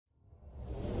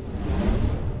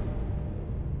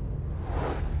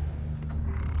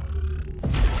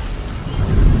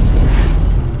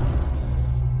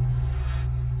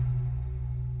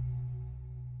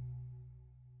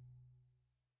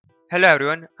Hello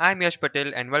everyone, I'm Yash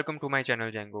Patel and welcome to my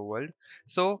channel Django World.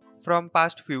 So from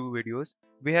past few videos,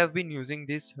 we have been using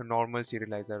this normal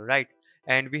serializer, right?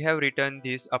 And we have written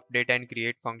this update and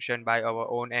create function by our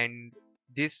own, and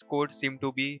this code seem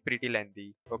to be pretty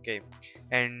lengthy, okay?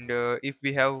 And if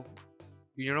we have,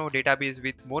 database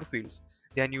with more fields,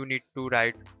 then you need to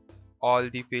write all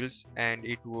the fields and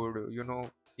it would,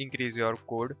 increase your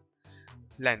code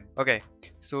length. Okay,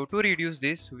 so to reduce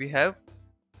this, we have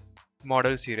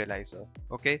model serializer.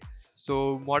 Okay,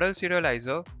 so model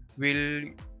serializer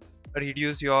will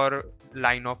reduce your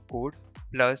line of code,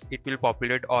 plus it will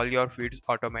populate all your feeds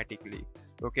automatically.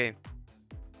 Okay,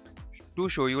 to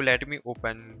show you, let me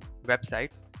open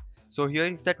website. So here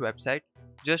is that website.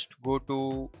 Just go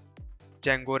to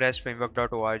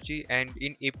django-rest-framework.org, and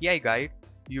in API guide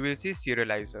you will see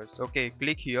serializers. Okay,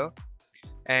 click here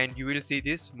and you will see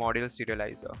this model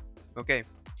serializer. Okay,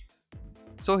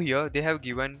 so here they have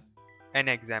given an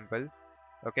example.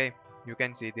 Okay, you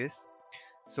can see this.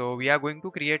 So we are going to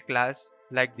create class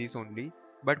like this only,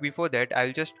 but before that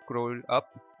I'll just scroll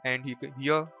up, and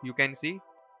here you can see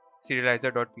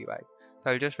serializer.py. So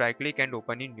I'll just right click and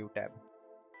open in new tab.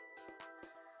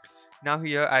 Now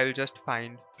here I'll just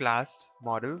find class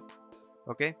model.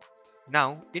 Okay,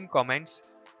 now in comments,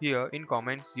 here in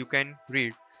comments you can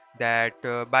read that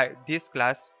by this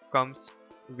class comes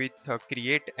with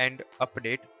create and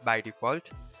update by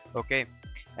default. Okay,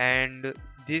 and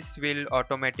this will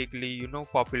automatically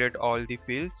populate all the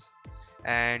fields,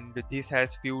 and this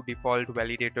has few default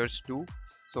validators too.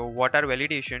 So what are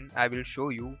validation, I will show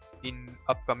you in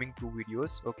upcoming two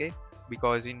videos. Okay,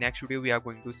 because in next video we are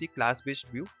going to see class based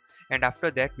view, and after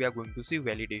that we are going to see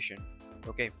validation.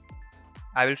 Okay,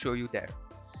 I will show you there.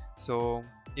 So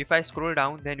if I scroll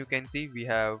down, then you can see we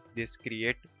have this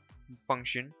create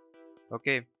function.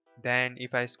 Okay, then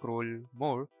if I scroll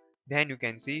more, then you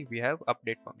can see we have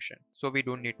update function. So we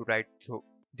don't need to write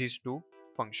these two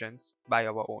functions by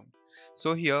our own.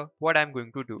 So here what I'm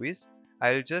going to do is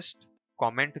I'll just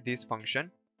comment this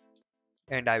function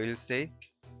and I will say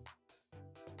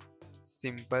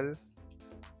simple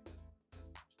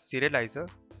serializer.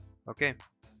 Okay,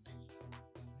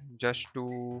 just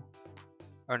to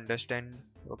understand.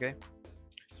 Okay,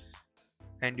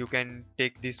 and you can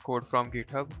take this code from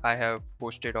GitHub. I have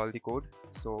posted all the code.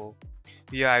 So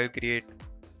here I will create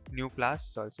new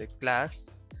class. So I'll say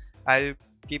class. I'll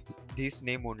keep this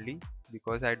name only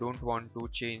because I don't want to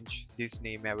change this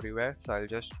name everywhere. So I'll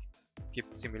just keep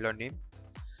similar name,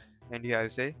 and here I'll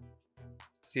say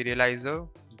serializer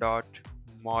dot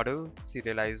model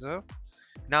serializer.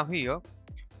 Now here,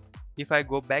 if I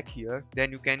go back here,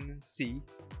 then you can see,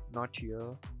 not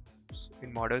here,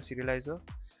 in model serializer.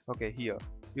 Okay, here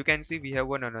you can see we have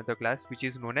one another class which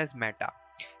is known as meta,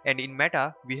 and in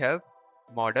meta we have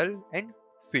model and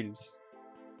fields.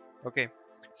 Okay,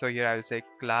 so here I will say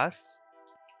class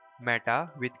meta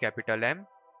with capital M.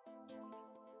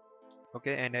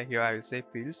 Okay, and here I will say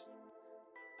fields,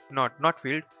 not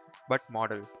field but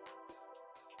model,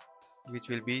 which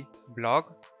will be blog,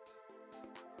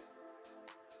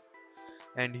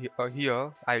 and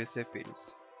here I will say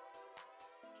fields,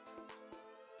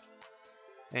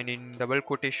 and in double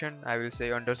quotation I will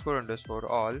say underscore underscore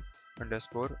all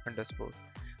underscore underscore.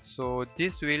 So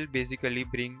this will basically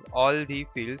bring all the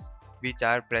fields which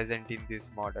are present in this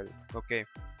model. Okay,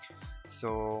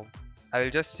 so I will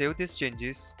just save these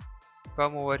changes,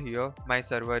 come over here, my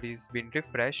server is been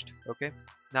refreshed. Okay,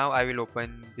 now I will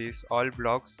open this all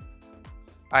blogs.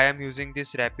 I am using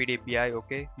this RapidAPI.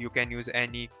 Okay, you can use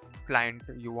any client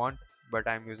you want, but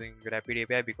I'm using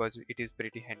RapidAPI because it is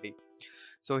pretty handy.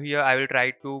 So here I will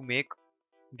try to make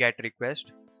get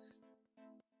request.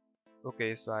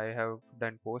 Okay, so I have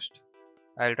done post.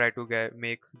 I'll try to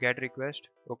make get request.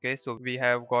 Okay, so we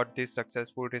have got this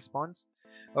successful response.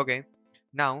 Okay,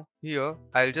 now here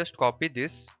I'll just copy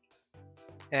this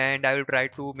and I will try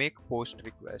to make post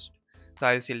request. So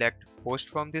I'll select post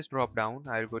from this drop down.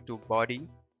 I'll go to body,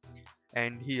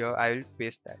 and here I'll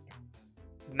paste that.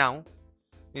 Now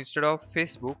instead of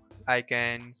Facebook, I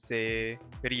can say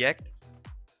React.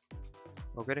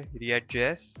 Okay,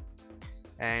 React.js,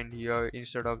 and here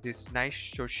instead of this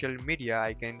nice social media,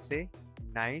 I can say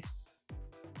nice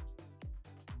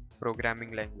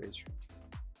programming language.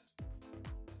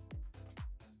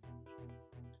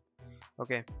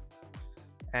 Okay,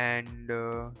 and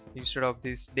instead of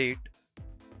this date,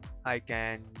 I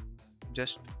can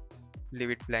just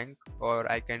leave it blank,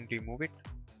 or I can remove it.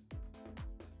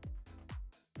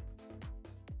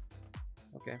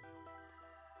 Okay,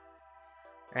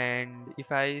 and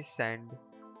if I send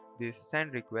this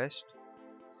send request,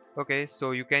 okay,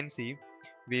 so you can see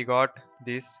we got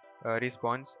this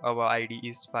response, our ID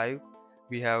is 5.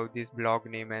 We have this blog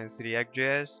name as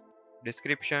React.js,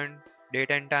 description,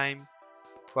 date and time,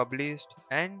 published,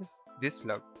 and this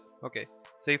slug. Okay,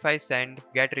 so if I send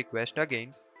get request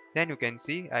again, then you can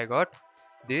see I got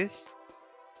this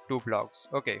two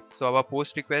blogs. Okay, so our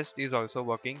post request is also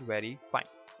working very fine.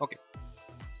 Okay,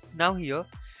 now here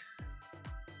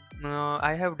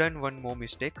I have done one more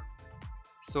mistake.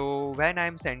 So when I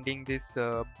am sending this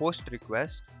post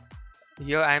request,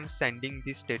 here I am sending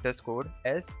the status code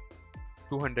as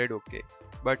 200. Okay,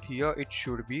 but here it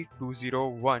should be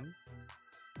 201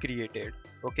 created.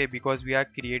 Okay, because we are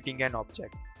creating an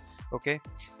object. Okay,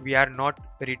 we are not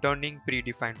returning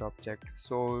predefined object,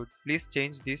 so please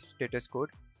change this status code.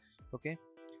 Okay,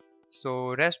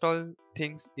 so rest all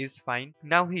things is fine.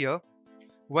 Now here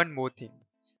one more thing.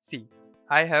 See,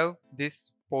 I have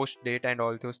this post date and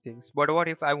all those things, but what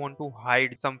if I want to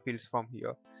hide some fields from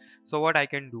here? So what I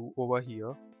can do over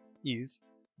here is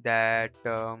that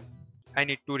I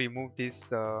need to remove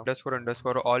this underscore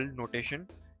underscore all notation,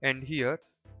 and here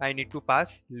I need to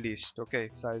pass list. Okay,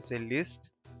 so I'll say list,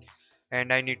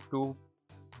 and I need to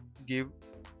give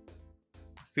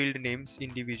field names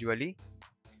individually.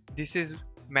 This is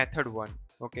method 1.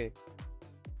 Okay,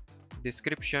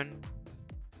 description,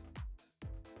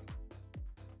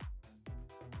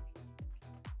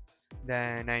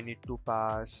 then I need to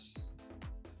pass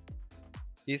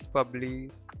is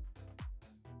public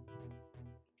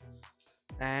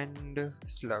and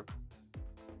slug.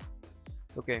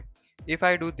 Okay, if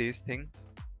I do this thing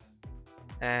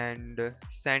and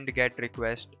send get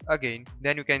request again,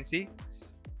 then you can see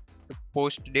the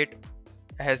post date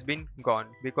has been gone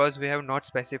because we have not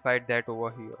specified that over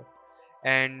here.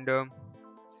 And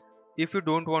if you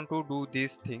don't want to do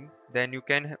this thing, then you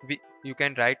can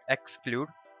write exclude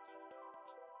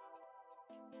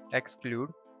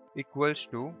equals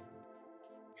to,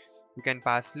 you can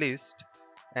pass list,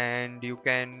 and you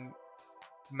can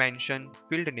mention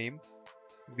field name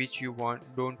which you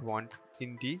don't want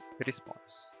in the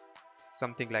response,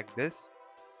 something like this,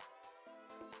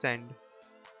 send,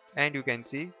 and you can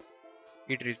see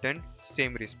it returned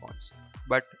same response.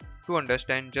 But to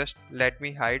understand, just let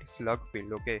me hide slug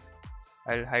field. Okay,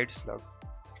 I'll hide slug.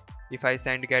 If I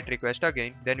send get request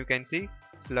again, then you can see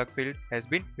slug field has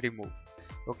been removed.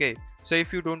 Okay, so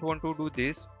if you don't want to do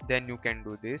this, then you can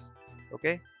do this.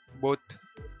 Okay, both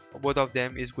of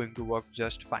them is going to work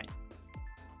just fine.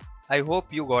 I hope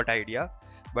you got idea,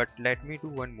 but let me do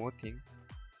one more thing.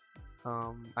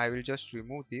 I will just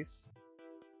remove this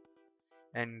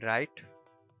and write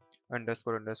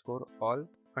underscore underscore all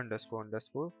underscore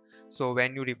underscore, so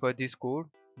when you refer this code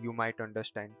you might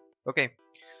understand. Okay,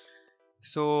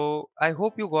 so I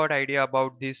hope you got idea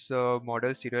about this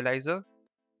model serializer.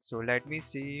 So let me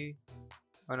see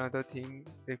another thing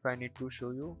if I need to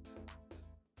show you.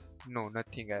 No,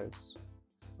 nothing else.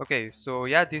 Okay, so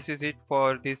yeah, this is it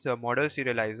for this model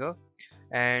serializer,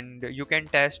 and you can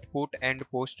test put and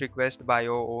post request by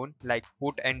your own, like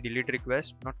put and delete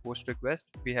request, not post request.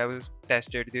 We have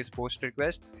tested this post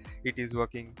request, it is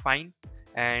working fine,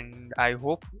 and I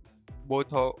hope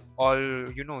both all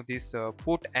this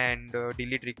put and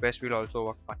delete request will also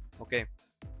work fine. Okay,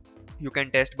 you can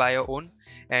test by your own,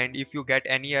 and if you get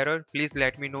any error, please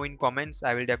let me know in comments.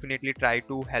 I will definitely try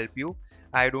to help you.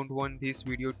 I don't want this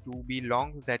video to be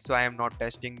long, that's why I am not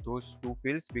testing those two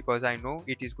fields, because I know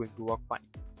it is going to work fine.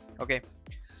 Okay,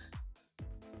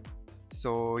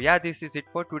 so yeah, this is it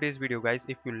for today's video, guys.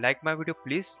 If you like my video,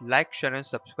 please like, share and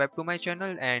subscribe to my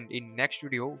channel, and in next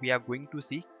video we are going to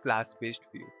see class based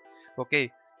view.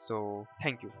 Okay, so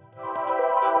thank you.